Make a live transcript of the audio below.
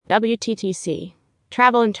WTTC.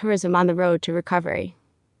 Travel and tourism on the road to recovery.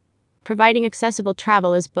 Providing accessible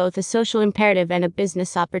travel is both a social imperative and a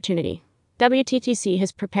business opportunity. WTTC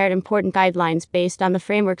has prepared important guidelines based on the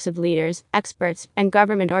frameworks of leaders, experts, and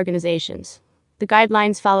government organizations. The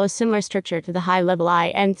guidelines follow a similar structure to the high-level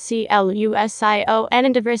INCLUSION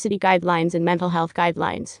and diversity guidelines and mental health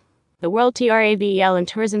guidelines. The World Travel and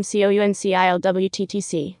Tourism COUNCIL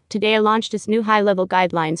WTTC today launched its new high-level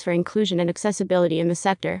guidelines for inclusion and accessibility in the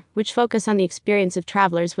sector, which focus on the experience of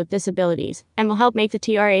travelers with disabilities and will help make the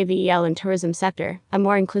travel and tourism sector a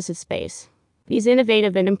more inclusive space. These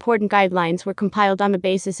innovative and important guidelines were compiled on the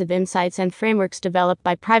basis of insights and frameworks developed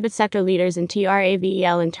by private sector leaders in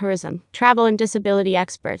travel and tourism, travel and disability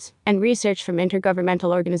experts, and research from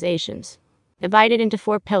intergovernmental organizations. Divided into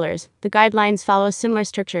 4 pillars, the guidelines follow a similar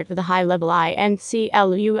structure to the high-level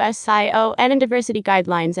INCLUSION and diversity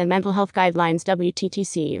guidelines and mental health guidelines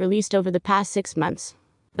WTTC released over the past 6 months.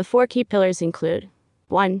 The 4 key pillars include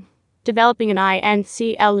 1. Developing an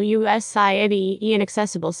INCLUSION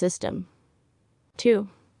accessible system. 2.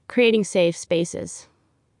 Creating safe spaces.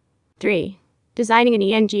 3. Designing an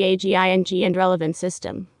ENGAGING and relevant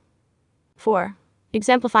system. 4.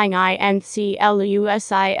 Exemplifying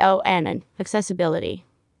INCLUSION accessibility.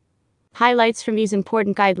 Highlights from these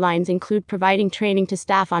important guidelines include providing training to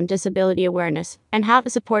staff on disability awareness and how to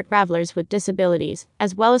support travelers with disabilities,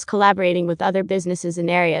 as well as collaborating with other businesses in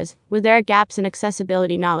areas where there are gaps in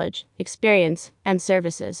accessibility knowledge, experience, and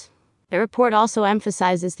services. The report also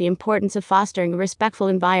emphasizes the importance of fostering a respectful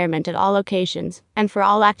environment at all locations and for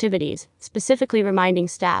all activities, specifically reminding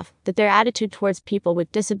staff that their attitude towards people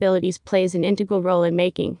with disabilities plays an integral role in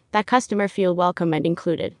making that customer feel welcome and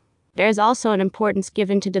included. There is also an importance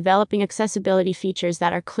given to developing accessibility features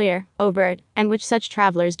that are clear, overt, and which such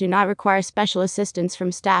travelers do not require special assistance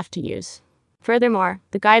from staff to use. Furthermore,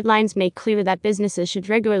 the guidelines make clear that businesses should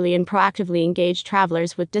regularly and proactively engage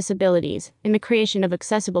travelers with disabilities in the creation of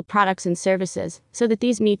accessible products and services so that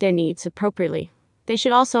these meet their needs appropriately. They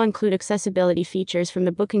should also include accessibility features from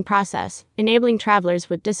the booking process, enabling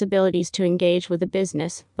travelers with disabilities to engage with a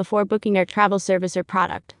business before booking their travel service or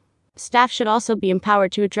product. Staff should also be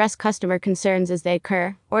empowered to address customer concerns as they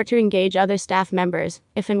occur, or to engage other staff members,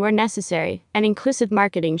 if and where necessary, and inclusive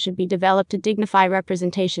marketing should be developed to dignify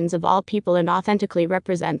representations of all people and authentically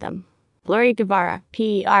represent them. Gloria Guevara,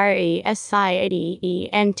 President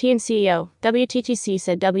and CEO, WTTC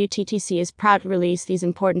said WTTC is proud to release these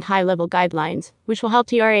important high-level guidelines, which will help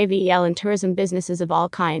travel and tourism businesses of all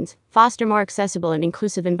kinds foster more accessible and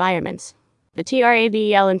inclusive environments. The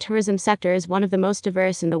travel and tourism sector is one of the most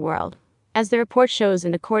diverse in the world. As the report shows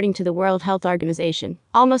and according to the World Health Organization,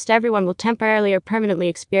 almost everyone will temporarily or permanently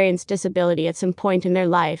experience disability at some point in their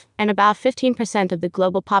life, and about 15% of the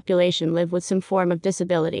global population live with some form of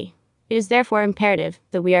disability. It is therefore imperative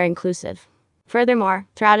that we are inclusive. Furthermore,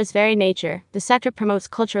 throughout its very nature, the sector promotes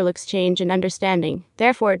cultural exchange and understanding,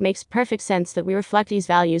 therefore it makes perfect sense that we reflect these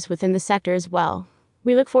values within the sector as well.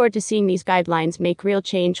 We look forward to seeing these guidelines make real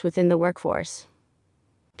change within the workforce.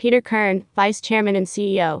 Peter Kern, Vice Chairman and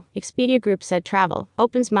CEO, Expedia Group said travel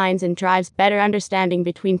opens minds and drives better understanding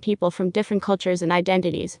between people from different cultures and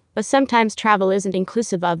identities, but sometimes travel isn't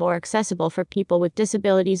inclusive of or accessible for people with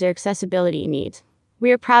disabilities or accessibility needs.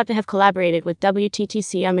 We are proud to have collaborated with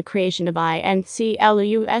WTTC on the creation of INCLUSION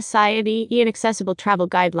Accessible Travel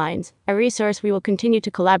Guidelines, a resource we will continue to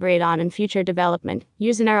collaborate on in future development,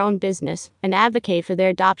 use in our own business, and advocate for their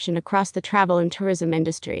adoption across the travel and tourism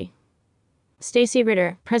industry. Stacy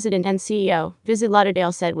Ritter, President and CEO, Visit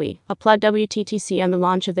Lauderdale said we applaud WTTC on the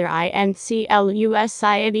launch of their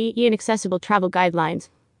INCLUSION Accessible Travel Guidelines.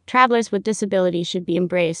 Travelers with disabilities should be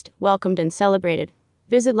embraced, welcomed, and celebrated.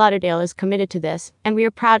 Visit Lauderdale is committed to this, and we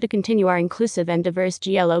are proud to continue our inclusive and diverse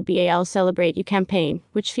GLOBAL Celebrate You campaign,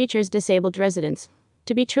 which features disabled residents.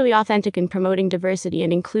 To be truly authentic in promoting diversity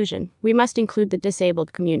and inclusion, we must include the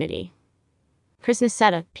disabled community. Chris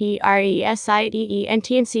Nassetta, President and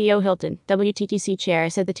CEO Hilton, WTTC Chair,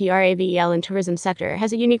 said the travel and tourism sector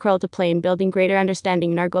has a unique role to play in building greater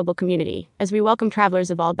understanding in our global community, as we welcome travelers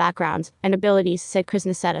of all backgrounds and abilities, said Chris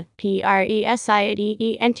Nassetta,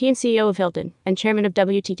 President and CEO of Hilton, and Chairman of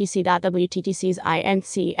WTTC. WTTC's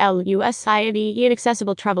INCLUSION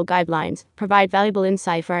Accessible Travel Guidelines provide valuable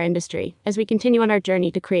insight for our industry, as we continue on our journey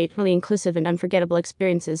to create fully inclusive and unforgettable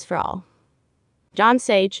experiences for all. John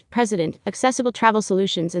Sage, President, Accessible Travel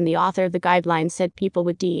Solutions and the author of the guidelines, said people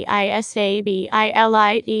with disabilities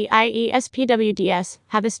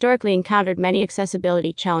have historically encountered many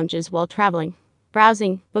accessibility challenges while traveling.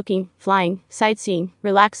 Browsing, booking, flying, sightseeing,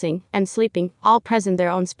 relaxing, and sleeping all present their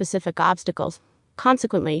own specific obstacles.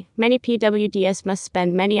 Consequently, many PWDs must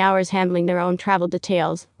spend many hours handling their own travel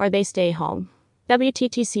details, or they stay home.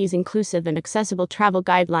 WTTC's inclusive and accessible travel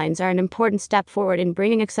guidelines are an important step forward in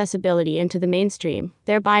bringing accessibility into the mainstream,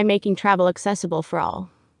 thereby making travel accessible for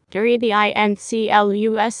all. To read the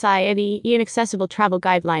INCLUSIADE Accessible Travel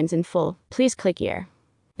Guidelines in full, please click here.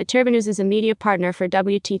 The Turban News is a media partner for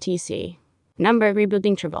WTTC. Number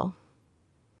Rebuilding Travel.